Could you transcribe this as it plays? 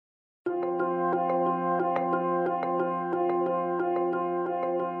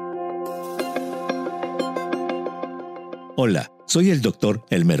Hola, soy el Dr.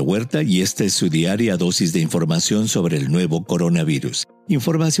 Elmer Huerta y esta es su diaria dosis de información sobre el nuevo coronavirus.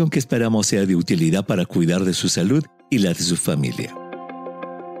 Información que esperamos sea de utilidad para cuidar de su salud y la de su familia.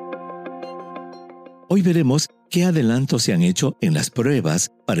 Hoy veremos qué adelantos se han hecho en las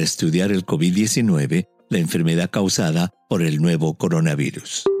pruebas para estudiar el COVID-19, la enfermedad causada por el nuevo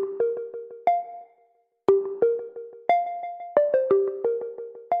coronavirus.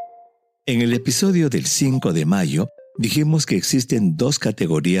 En el episodio del 5 de mayo, dijimos que existen dos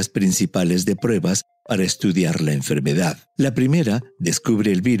categorías principales de pruebas para estudiar la enfermedad. La primera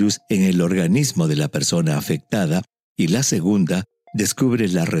descubre el virus en el organismo de la persona afectada y la segunda descubre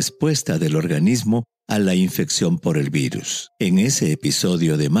la respuesta del organismo a la infección por el virus. En ese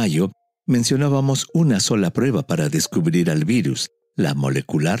episodio de mayo, mencionábamos una sola prueba para descubrir al virus, la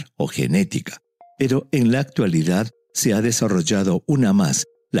molecular o genética. Pero en la actualidad se ha desarrollado una más,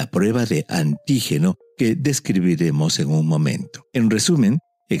 la prueba de antígeno, que describiremos en un momento. En resumen,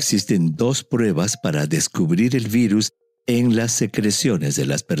 existen dos pruebas para descubrir el virus en las secreciones de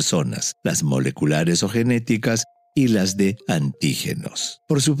las personas, las moleculares o genéticas y las de antígenos.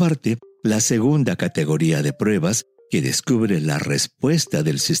 Por su parte, la segunda categoría de pruebas, que descubre la respuesta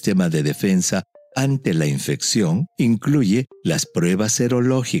del sistema de defensa ante la infección, incluye las pruebas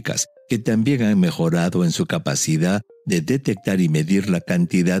serológicas, que también han mejorado en su capacidad de detectar y medir la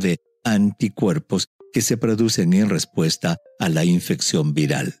cantidad de anticuerpos que se producen en respuesta a la infección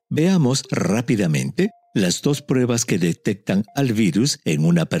viral. Veamos rápidamente las dos pruebas que detectan al virus en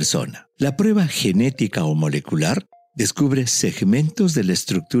una persona. La prueba genética o molecular descubre segmentos de la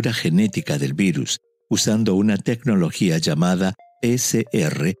estructura genética del virus usando una tecnología llamada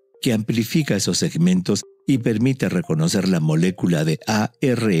PCR que amplifica esos segmentos y permite reconocer la molécula de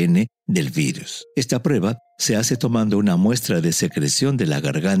ARN del virus. Esta prueba se hace tomando una muestra de secreción de la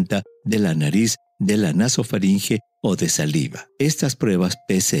garganta, de la nariz, de la nasofaringe o de saliva. Estas pruebas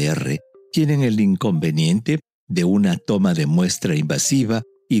PCR tienen el inconveniente de una toma de muestra invasiva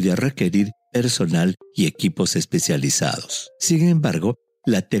y de requerir personal y equipos especializados. Sin embargo,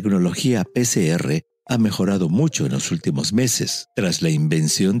 la tecnología PCR ha mejorado mucho en los últimos meses, tras la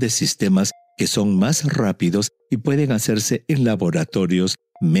invención de sistemas que son más rápidos y pueden hacerse en laboratorios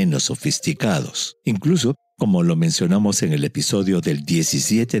menos sofisticados. Incluso, como lo mencionamos en el episodio del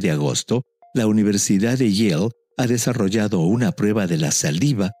 17 de agosto, la Universidad de Yale ha desarrollado una prueba de la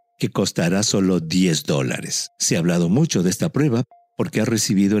saliva que costará solo $10. Se ha hablado mucho de esta prueba porque ha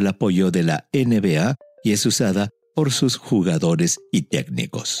recibido el apoyo de la NBA y es usada por sus jugadores y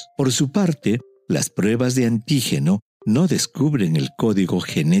técnicos. Por su parte, las pruebas de antígeno no descubren el código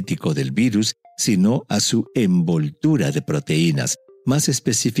genético del virus, sino a su envoltura de proteínas, más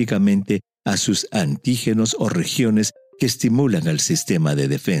específicamente a sus antígenos o regiones que estimulan al sistema de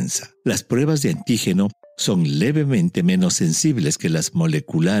defensa. Las pruebas de antígeno son levemente menos sensibles que las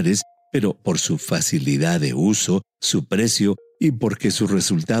moleculares, pero por su facilidad de uso, su precio y porque su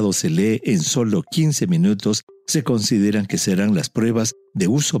resultado se lee en solo 15 minutos, se consideran que serán las pruebas de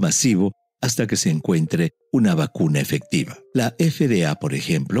uso masivo hasta que se encuentre una vacuna efectiva. La FDA, por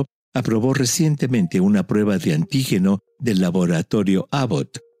ejemplo, aprobó recientemente una prueba de antígeno del laboratorio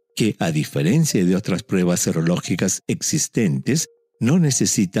Abbott, que, a diferencia de otras pruebas serológicas existentes, no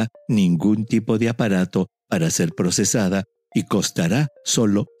necesita ningún tipo de aparato para ser procesada y costará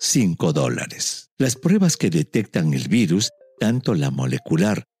solo $5. Las pruebas que detectan el virus, tanto la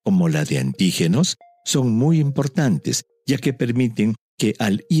molecular como la de antígenos, son muy importantes, ya que permiten que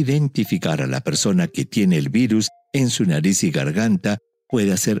al identificar a la persona que tiene el virus en su nariz y garganta,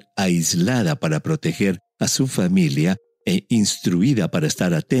 pueda ser aislada para proteger a su familia e instruida para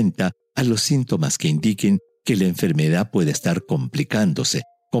estar atenta a los síntomas que indiquen que la enfermedad puede estar complicándose,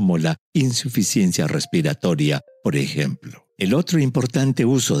 como la insuficiencia respiratoria, por ejemplo. El otro importante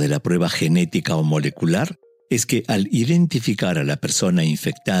uso de la prueba genética o molecular es que al identificar a la persona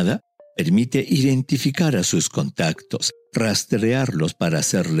infectada, permite identificar a sus contactos, rastrearlos para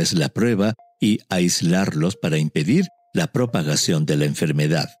hacerles la prueba y aislarlos para impedir la propagación de la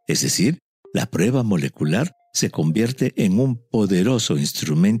enfermedad. Es decir, la prueba molecular se convierte en un poderoso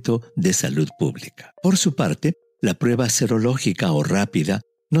instrumento de salud pública. Por su parte, la prueba serológica o rápida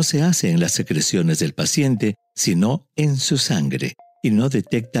no se hace en las secreciones del paciente, sino en su sangre, y no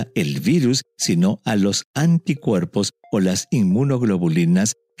detecta el virus, sino a los anticuerpos o las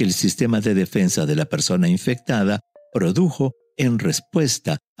inmunoglobulinas que el sistema de defensa de la persona infectada produjo en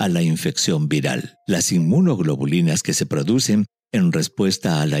respuesta a la infección viral. Las inmunoglobulinas que se producen en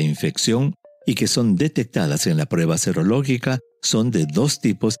respuesta a la infección y que son detectadas en la prueba serológica son de dos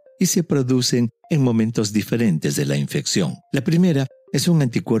tipos y se producen en momentos diferentes de la infección. La primera es un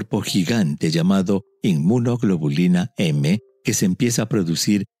anticuerpo gigante llamado inmunoglobulina M que se empieza a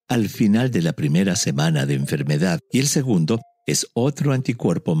producir al final de la primera semana de enfermedad, y el segundo es otro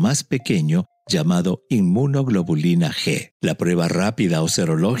anticuerpo más pequeño llamado inmunoglobulina G. La prueba rápida o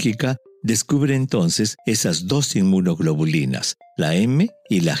serológica descubre entonces esas dos inmunoglobulinas, la M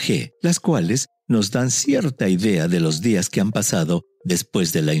y la G, las cuales nos dan cierta idea de los días que han pasado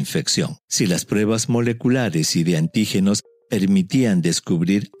después de la infección. Si las pruebas moleculares y de antígenos permitían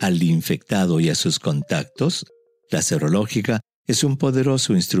descubrir al infectado y a sus contactos, la serológica es un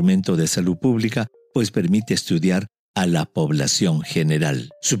poderoso instrumento de salud pública, pues permite estudiar a la población general.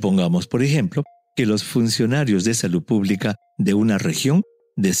 Supongamos, por ejemplo, que los funcionarios de salud pública de una región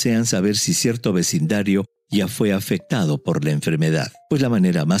desean saber si cierto vecindario ya fue afectado por la enfermedad. Pues la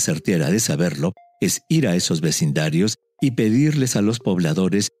manera más certera de saberlo es ir a esos vecindarios y pedirles a los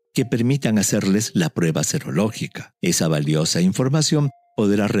pobladores que permitan hacerles la prueba serológica. Esa valiosa información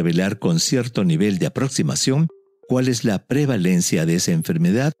podrá revelar con cierto nivel de aproximación cuál es la prevalencia de esa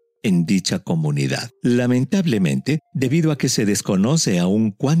enfermedad en dicha comunidad. Lamentablemente, debido a que se desconoce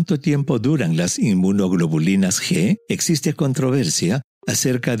aún cuánto tiempo duran las inmunoglobulinas G, existe controversia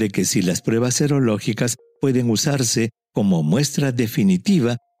acerca de que si las pruebas serológicas pueden usarse como muestra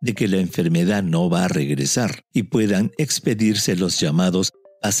definitiva de que la enfermedad no va a regresar y puedan expedirse los llamados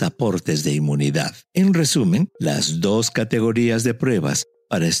pasaportes de inmunidad. En resumen, las dos categorías de pruebas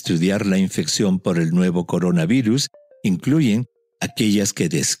para estudiar la infección por el nuevo coronavirus incluyen aquellas que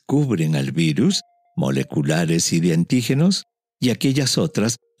descubren al virus, moleculares y de antígenos, y aquellas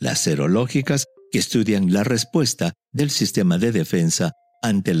otras, las serológicas, que estudian la respuesta del sistema de defensa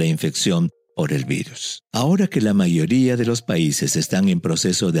ante la infección por el virus. Ahora que la mayoría de los países están en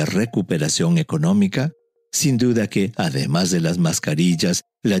proceso de recuperación económica, sin duda que, además de las mascarillas,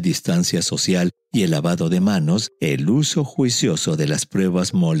 la distancia social y el lavado de manos, el uso juicioso de las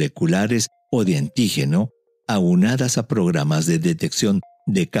pruebas moleculares o de antígeno, aunadas a programas de detección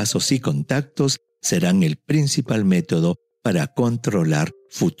de casos y contactos, serán el principal método para controlar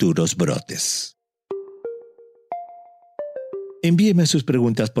futuros brotes. Envíeme sus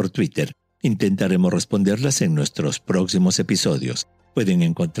preguntas por Twitter. Intentaremos responderlas en nuestros próximos episodios. Pueden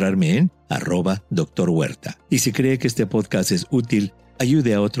encontrarme en @Dr. Huerta. Y si cree que este podcast es útil,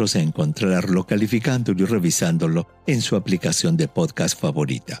 ayude a otros a encontrarlo calificándolo y revisándolo en su aplicación de podcast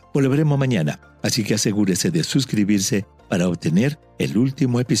favorita. Volveremos mañana, así que asegúrese de suscribirse para obtener el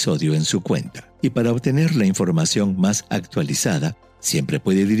último episodio en su cuenta. Y para obtener la información más actualizada, siempre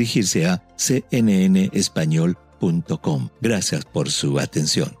puede dirigirse a cnnespañol.com. Gracias por su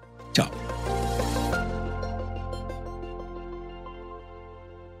atención. Chao.